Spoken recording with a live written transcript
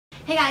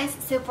Hey guys,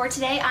 so for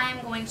today I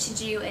am going to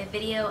do a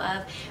video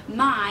of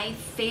my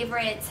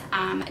favorite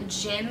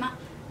gym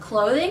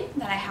clothing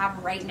that I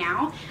have right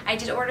now. I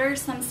did order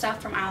some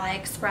stuff from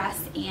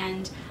AliExpress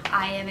and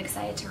I am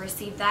excited to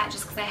receive that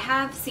just because I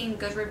have seen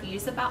good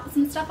reviews about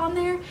some stuff on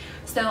there.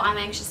 So I'm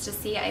anxious to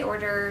see. I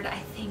ordered I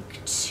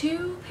think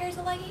 2 pairs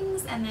of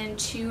leggings and then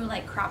 2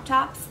 like crop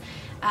tops.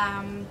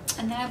 And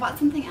then I bought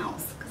something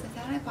else because I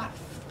thought I bought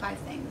 5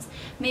 things.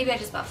 Maybe I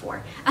just bought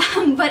 4.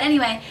 But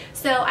anyway,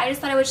 so I just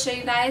thought I would show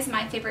you guys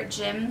my favorite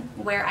gym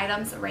wear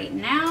items right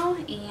now,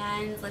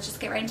 and let's just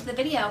get right into the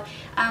video.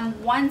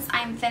 Once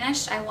I'm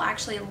finished, I will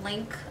actually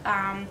link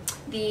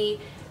the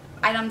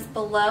items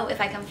below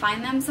if I can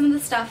find them. Some of the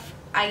stuff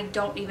I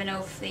don't even know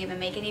if they even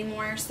make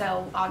anymore,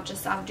 so I'll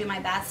do my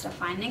best of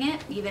finding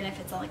it. Even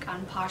if it's like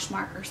on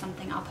Poshmark or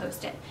something, I'll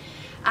post it.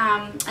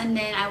 And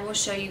then I will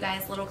show you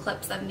guys little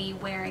clips of me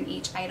wearing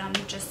each item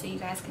just so you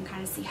guys can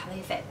kind of see how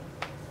they fit.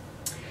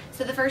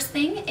 So the first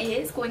thing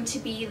is going to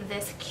be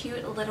this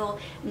cute little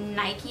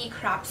Nike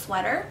crop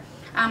sweater.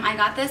 I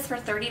got this for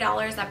 $30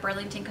 at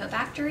Burlington Coat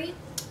Factory,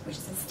 which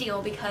is a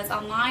steal because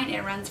online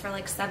it runs for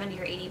like 70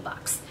 or 80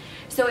 bucks.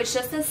 So it's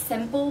just a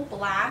simple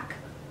black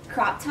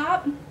crop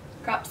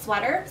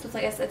sweater. So it's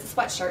like it's a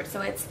sweatshirt,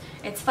 so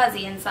it's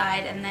fuzzy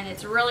inside and then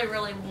it's really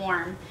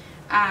warm.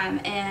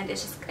 And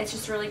it's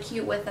just really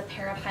cute with a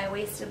pair of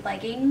high-waisted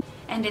leggings,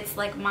 and it's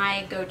like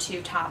my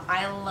go-to top.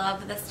 I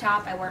love this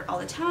top. I wear it all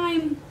the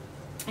time,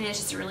 and it's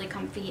just really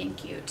comfy and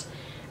cute.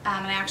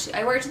 And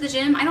I wear it to the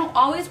gym. I don't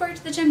always wear it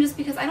to the gym just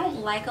because I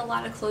don't like a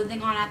lot of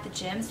clothing on at the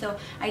gym, so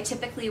I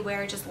typically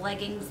wear just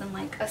leggings and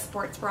like a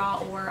sports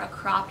bra or a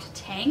cropped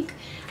tank,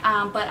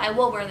 but I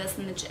will wear this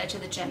to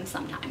the gym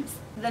sometimes.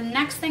 The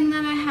next thing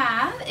that I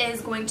have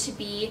is going to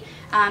be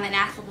an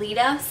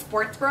Athleta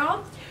sports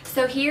bra.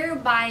 So here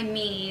by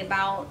me,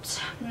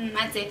 about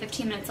I'd say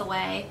 15 minutes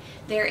away,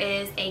 there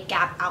is a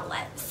Gap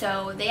outlet.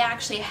 So they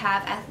actually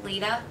have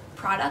Athleta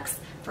products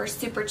for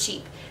super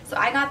cheap. So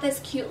I got this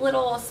cute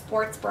little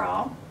sports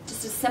bra,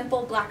 just a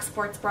simple black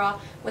sports bra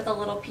with a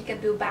little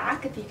peekaboo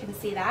back, if you can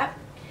see that.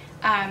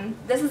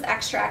 This is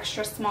extra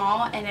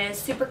small and it is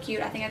super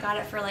cute. I think I got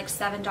it for like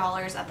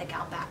 $7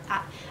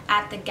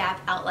 at the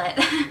Gap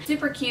outlet.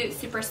 Super cute,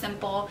 super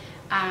simple.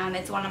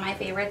 It's one of my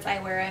favorites.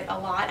 I wear it a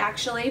lot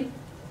actually.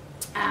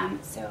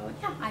 So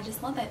yeah, I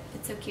just love it.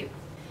 It's so cute.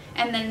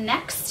 And the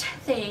next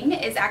thing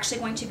is actually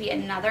going to be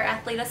another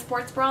Athleta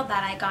sports bra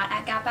that I got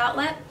at Gap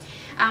Outlet.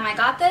 I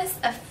got this,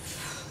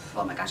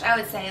 oh my gosh, I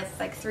would say it's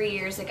like 3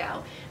 years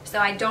ago. So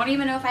I don't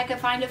even know if I could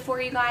find it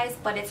for you guys,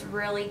 but it's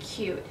really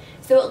cute.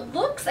 So it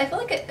looks, I feel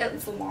like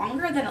it's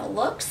longer than it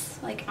looks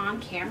like on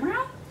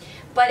camera,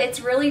 but it's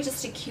really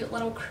just a cute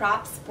little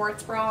crop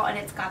sports bra, and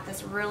it's got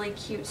this really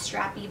cute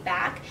strappy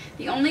back.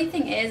 The only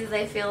thing is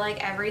I feel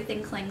like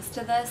everything clings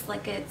to this,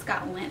 like it's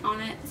got lint on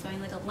it, so I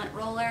need like a lint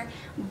roller,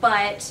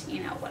 but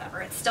you know,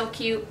 whatever, it's still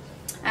cute.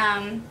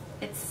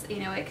 It's, you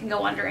know, it can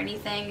go under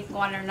anything. You can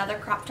go under another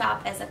crop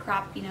top as a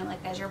crop, you know,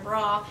 like as your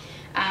bra.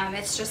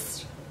 It's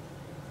just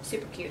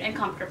super cute and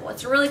comfortable.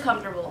 It's really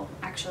comfortable,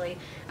 actually.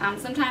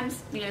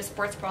 Sometimes, you know,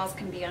 sports bras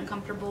can be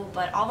uncomfortable,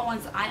 but all the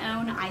ones I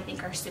own, I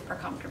think are super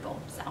comfortable.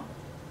 So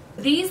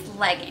these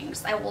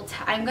leggings,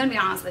 I'm going to be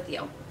honest with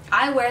you.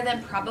 I wear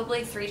them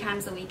probably 3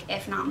 times a week,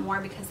 if not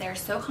more, because they're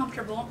so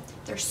comfortable.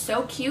 They're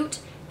so cute,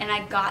 and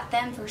I got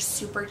them for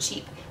super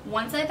cheap.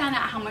 Once I found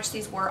out how much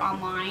these were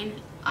online,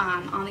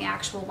 on the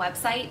actual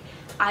website,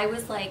 I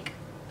was like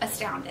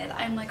astounded.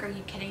 I'm like, are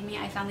you kidding me?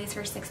 I found these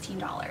for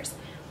 $16.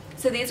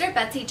 So these are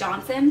Betsy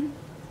Johnson,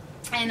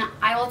 and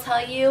I will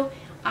tell you,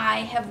 I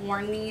have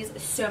worn these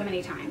so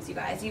many times, you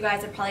guys. You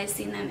guys have probably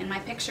seen them in my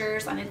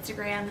pictures on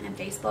Instagram and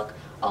Facebook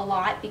a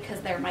lot because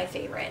they're my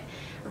favorite.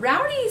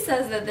 Rowdy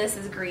says that this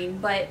is green,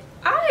 but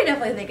I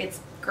definitely think it's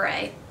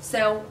gray.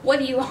 So what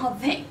do you all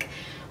think?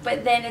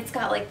 But then it's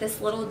got like this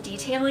little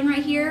detailing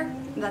right here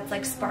that's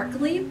like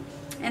sparkly.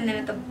 And then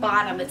at the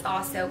bottom, it's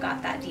also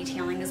got that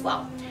detailing as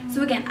well.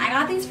 So again, I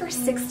got these for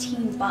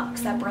 16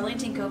 bucks at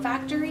Burlington Coat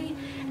Factory,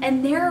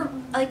 and they're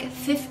like, I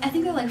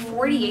think they're like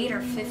 48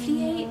 or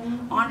 58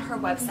 on her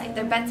website.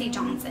 They're Betsy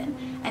Johnson,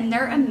 and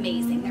they're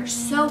amazing. They're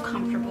so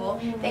comfortable.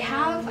 They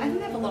have, I think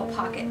they have a little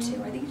pocket too.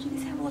 Do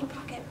these have a little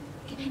pocket?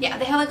 Yeah,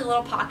 they have like a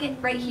little pocket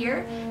right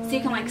here, so you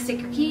can like stick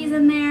your keys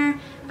in there,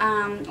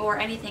 or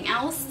anything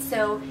else.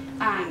 So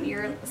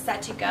you're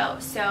set to go.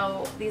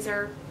 So these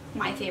are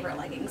my favorite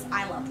leggings.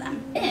 I love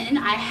them. Then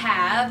I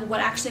have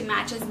what actually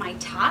matches my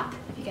top.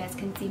 If you guys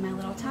can see my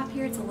little top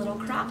here, it's a little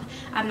crop.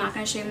 I'm not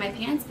going to show you my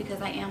pants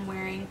because I am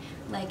wearing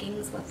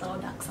leggings with little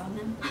ducks on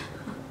them.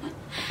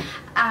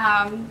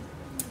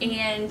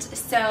 And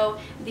so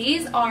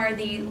these are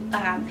the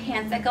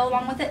pants that go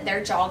along with it. They're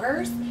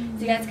joggers.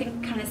 So you guys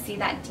can kind of see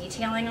that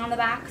detailing on the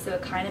back, so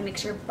it kind of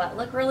makes your butt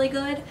look really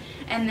good.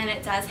 And then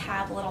it does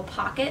have little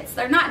pockets.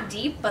 They're not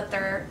deep, but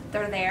they're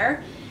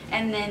there.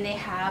 and then they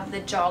have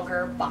the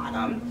jogger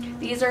bottom.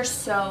 These are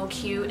so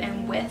cute,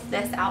 and with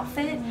this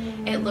outfit,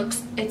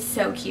 it's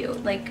so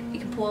cute. Like, you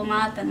can pull them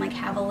up and like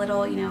have a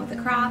little, you know, the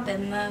crop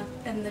and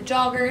the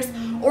joggers,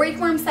 or you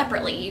can wear them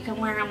separately. You can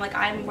wear them like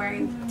I'm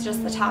wearing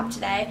just the top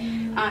today.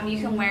 You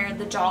can wear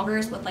the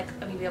joggers with like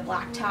maybe a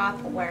black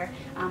top, or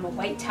a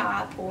white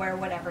top, or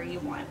whatever you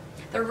want.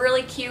 They're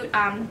really cute.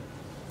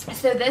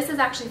 So this is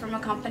actually from a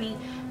company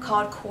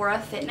called KORA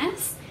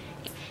Fitness.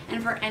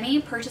 And for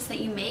any purchase that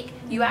you make,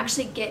 you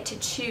actually get to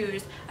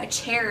choose a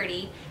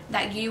charity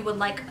that you would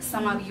like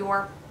some of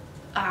your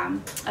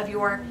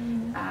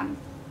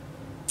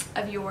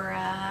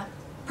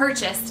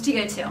purchase to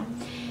go to.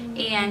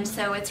 And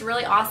so it's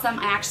really awesome.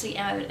 I actually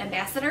am an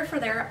ambassador for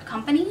their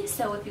company,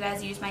 so if you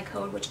guys use my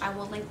code, which I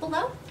will link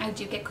below, I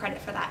do get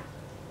credit for that.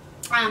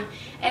 And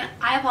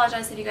I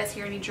apologize if you guys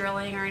hear any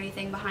drilling or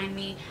anything behind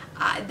me.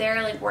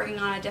 They're like working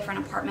on a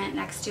different apartment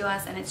next to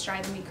us, and it's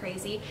driving me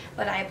crazy,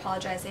 but I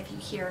apologize if you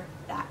hear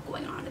that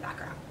going on in the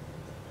background.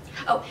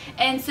 Oh,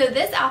 and so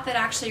this outfit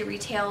actually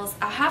retails,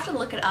 I'll have to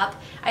look it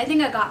up. I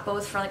think I got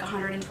both for like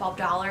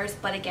 $112,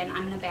 but again,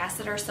 I'm an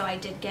ambassador, so I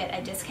did get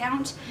a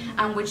discount,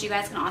 which you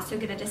guys can also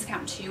get a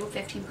discount too,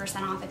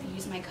 15% off if you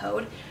use my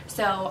code.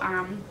 So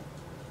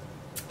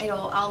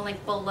I'll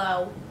link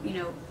below, you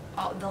know,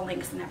 all the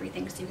links and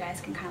everything, so you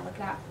guys can kind of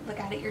look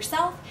at it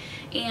yourself.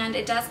 And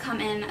it does come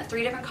in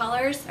 3 different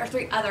colors, or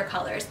 3 other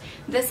colors.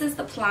 This is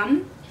the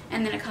plum,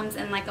 and then it comes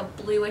in like a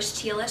bluish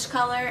tealish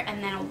color,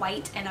 and then a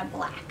white and a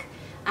black.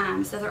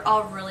 So they're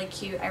all really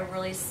cute. I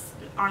really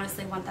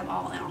honestly want them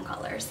all in all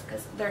colors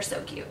because they're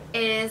so cute.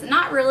 It is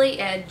not really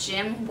a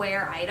gym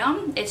wear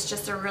item. It's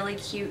just a really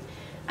cute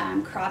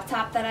crop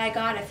top that I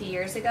got a few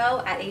years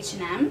ago at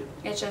H&M.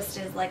 It just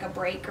is like a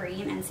bright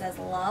green and says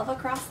love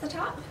across the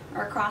top,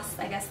 or across,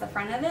 I guess, the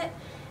front of it.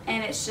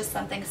 And it's just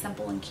something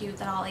simple and cute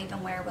that I'll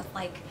even wear with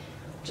like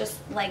just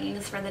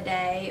leggings for the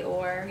day,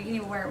 or you can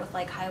even wear it with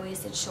like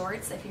high-waisted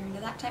shorts if you're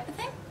into that type of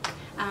thing.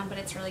 But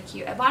it's really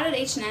cute. I bought it at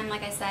H&M,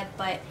 like I said,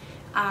 but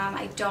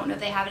I don't know if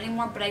they have it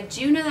anymore, but I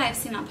do know that I've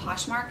seen it on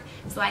Poshmark,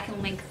 so I can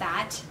link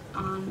that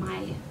on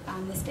my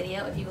this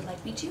video if you would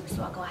like me to.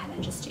 So I'll go ahead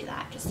and just do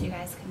that, just so you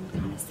guys can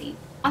kind of see.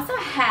 Also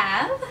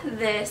have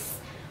this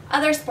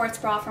other sports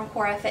bra from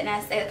KORA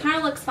Fitness. It kind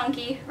of looks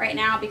funky right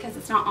now because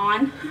it's not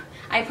on.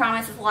 I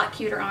promise it's a lot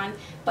cuter on,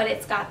 but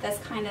it's got this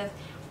kind of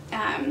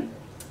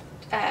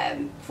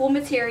full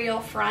material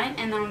front,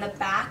 and then on the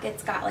back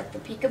it's got like the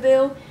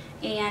peekaboo.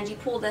 And you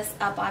pull this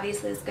up,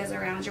 obviously this goes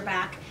around your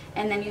back,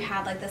 and then you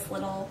have like this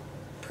little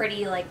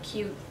pretty like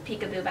cute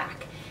peekaboo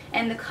back.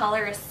 And the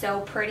color is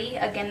so pretty.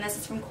 Again, this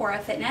is from KORA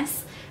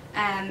Fitness,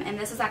 and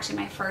this is actually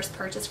my first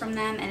purchase from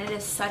them, and it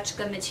is such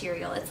good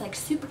material. It's like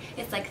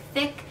it's like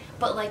thick,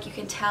 but like you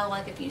can tell,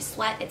 like if you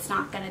sweat, it's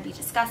not going to be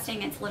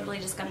disgusting. It's literally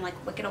just going to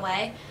like wick it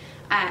away.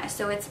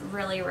 So it's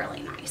really,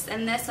 really nice.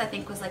 And this I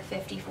think was like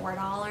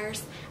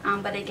 $54,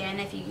 but again,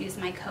 if you use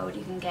my code,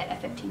 you can get a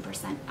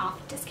 15%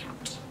 off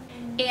discount.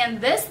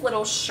 And this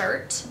little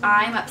shirt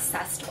I'm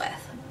obsessed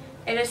with.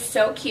 It is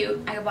so cute.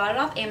 I bought it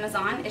off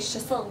Amazon. It's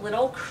just a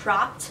little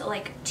cropped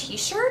like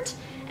t-shirt,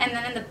 and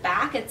then in the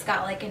back it's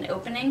got like an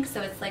opening,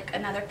 so it's like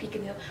another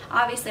peekaboo.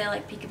 Obviously I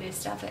like peekaboo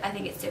stuff. I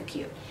think it's so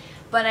cute.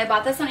 But I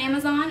bought this on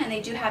Amazon, and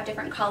they do have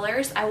different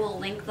colors. I will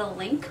link the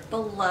link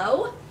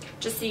below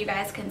just so you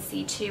guys can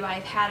see too.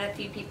 I've had a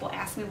few people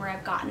ask me where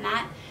I've gotten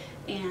that,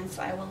 and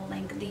so I will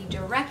link the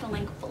direct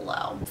link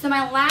below. So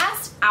my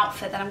last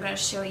outfit that I'm going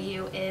to show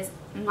you is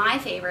my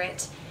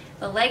favorite.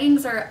 The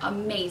leggings are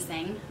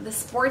amazing. The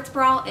sports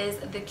bra is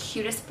the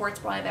cutest sports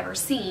bra I've ever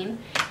seen,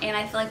 and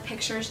I feel like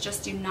pictures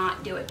just do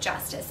not do it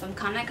justice. So I'm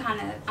gonna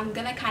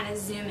kind of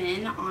zoom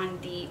in on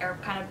or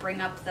kind of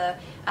bring up the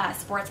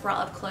sports bra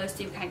up close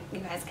so you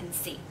guys can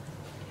see.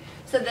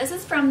 So this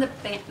is from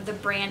the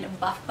brand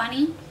Buff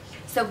Bunny.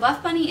 So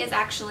Buff Bunny is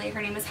actually,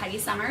 her name is Heidi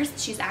Summers.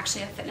 She's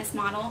actually a fitness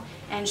model,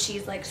 and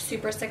she's like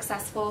super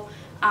successful.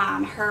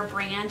 Her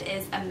brand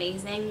is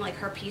amazing. Like,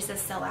 her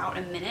pieces sell out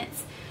in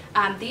minutes.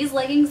 These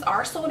leggings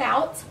are sold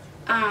out,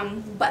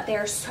 but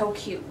they're so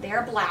cute.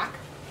 They're black.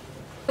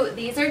 So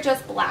these are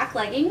just black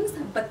leggings,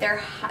 but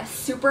they're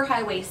super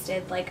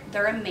high-waisted. Like,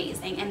 they're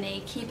amazing, and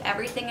they keep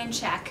everything in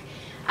check.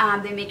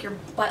 They make your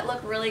butt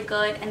look really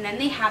good, and then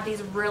they have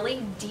these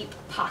really deep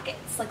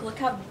pockets. Like, look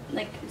how,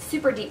 like,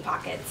 super deep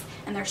pockets,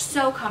 and they're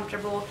so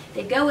comfortable.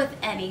 They go with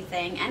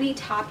anything. Any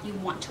top you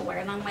want to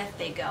wear them with,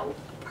 they go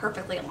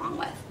perfectly along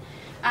with.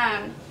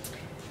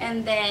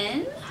 And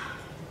then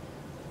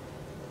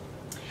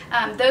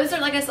those are,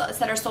 like I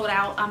said, are sold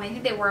out. I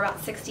think they were about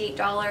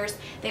 $68.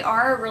 They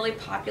are a really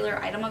popular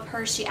item of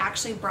hers. She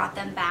actually brought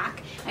them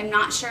back. I'm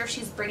not sure if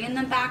she's bringing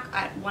them back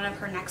at one of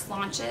her next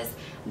launches,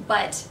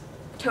 but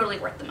totally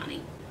worth the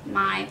money.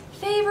 My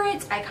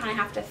favorite, I kind of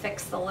have to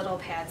fix the little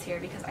pads here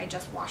because I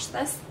just washed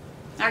this.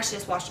 I actually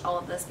just washed all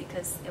of this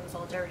because it was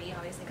all dirty,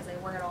 obviously, because I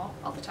wear it all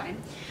the time.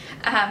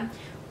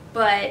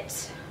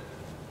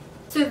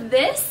 So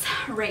this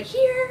right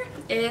here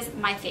is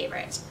my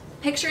favorite.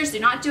 Pictures do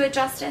not do it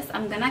justice.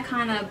 I'm gonna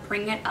kind of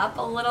bring it up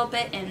a little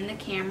bit in the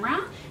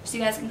camera so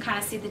you guys can kind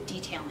of see the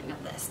detailing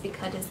of this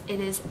because it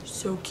is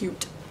so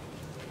cute.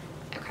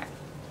 Okay,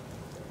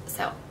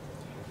 so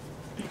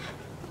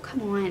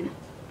come on.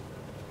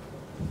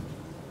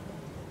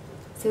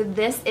 So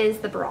this is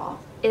the bra.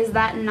 Is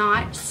that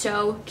not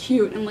so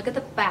cute? And look at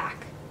the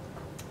back.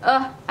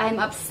 Ugh, I'm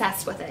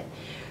obsessed with it.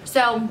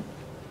 So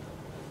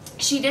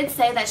she did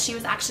say that she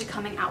was actually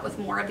coming out with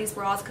more of these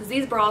bras because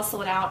these bras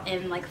sold out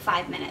in like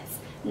 5 minutes.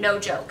 No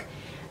joke.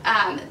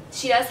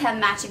 She does have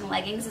matching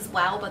leggings as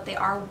well, but they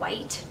are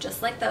white,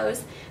 just like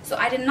those. So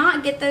I did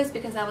not get those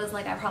because I was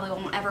like, I probably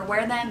won't ever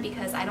wear them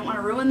because I don't want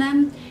to ruin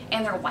them,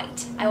 and they're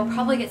white. I will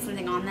probably get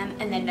something on them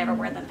and then never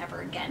wear them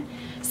ever again.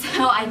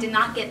 So I did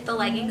not get the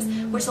leggings,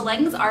 which the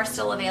leggings are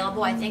still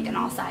available, I think, in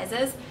all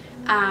sizes.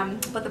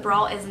 But the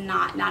bra is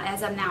not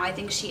as of now. I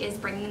think she is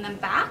bringing them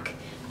back,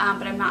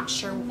 but I'm not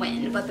sure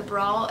when. But the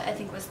bra, I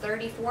think, was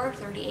 $34,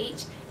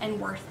 $38, and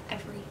worth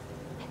every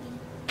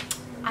penny.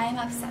 I am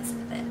obsessed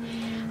with it.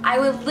 I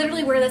would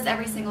literally wear this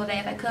every single day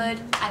if I could.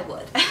 I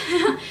would.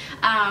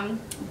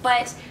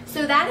 But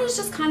so that is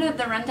just kind of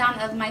the rundown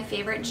of my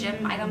favorite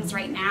gym items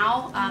right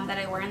now that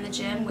I wear in the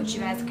gym, which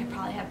you guys could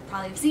probably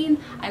have seen.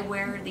 I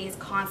wear these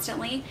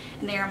constantly,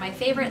 and they are my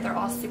favorite. They're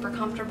all super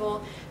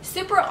comfortable,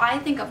 super, I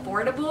think,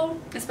 affordable,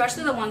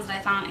 especially the ones that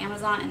I found on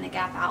Amazon and the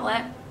Gap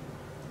outlet.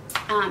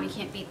 You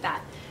can't beat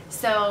that.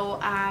 So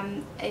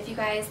if you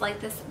guys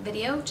like this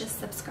video, just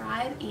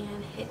subscribe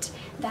and hit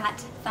that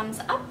thumbs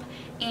up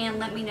and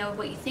let me know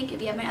what you think.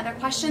 If you have any other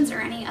questions or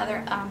any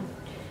other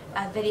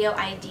video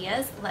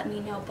ideas, let me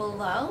know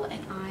below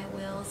and I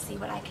will see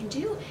what I can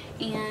do.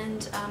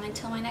 And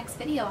until my next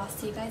video, I'll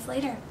see you guys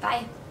later.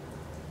 Bye.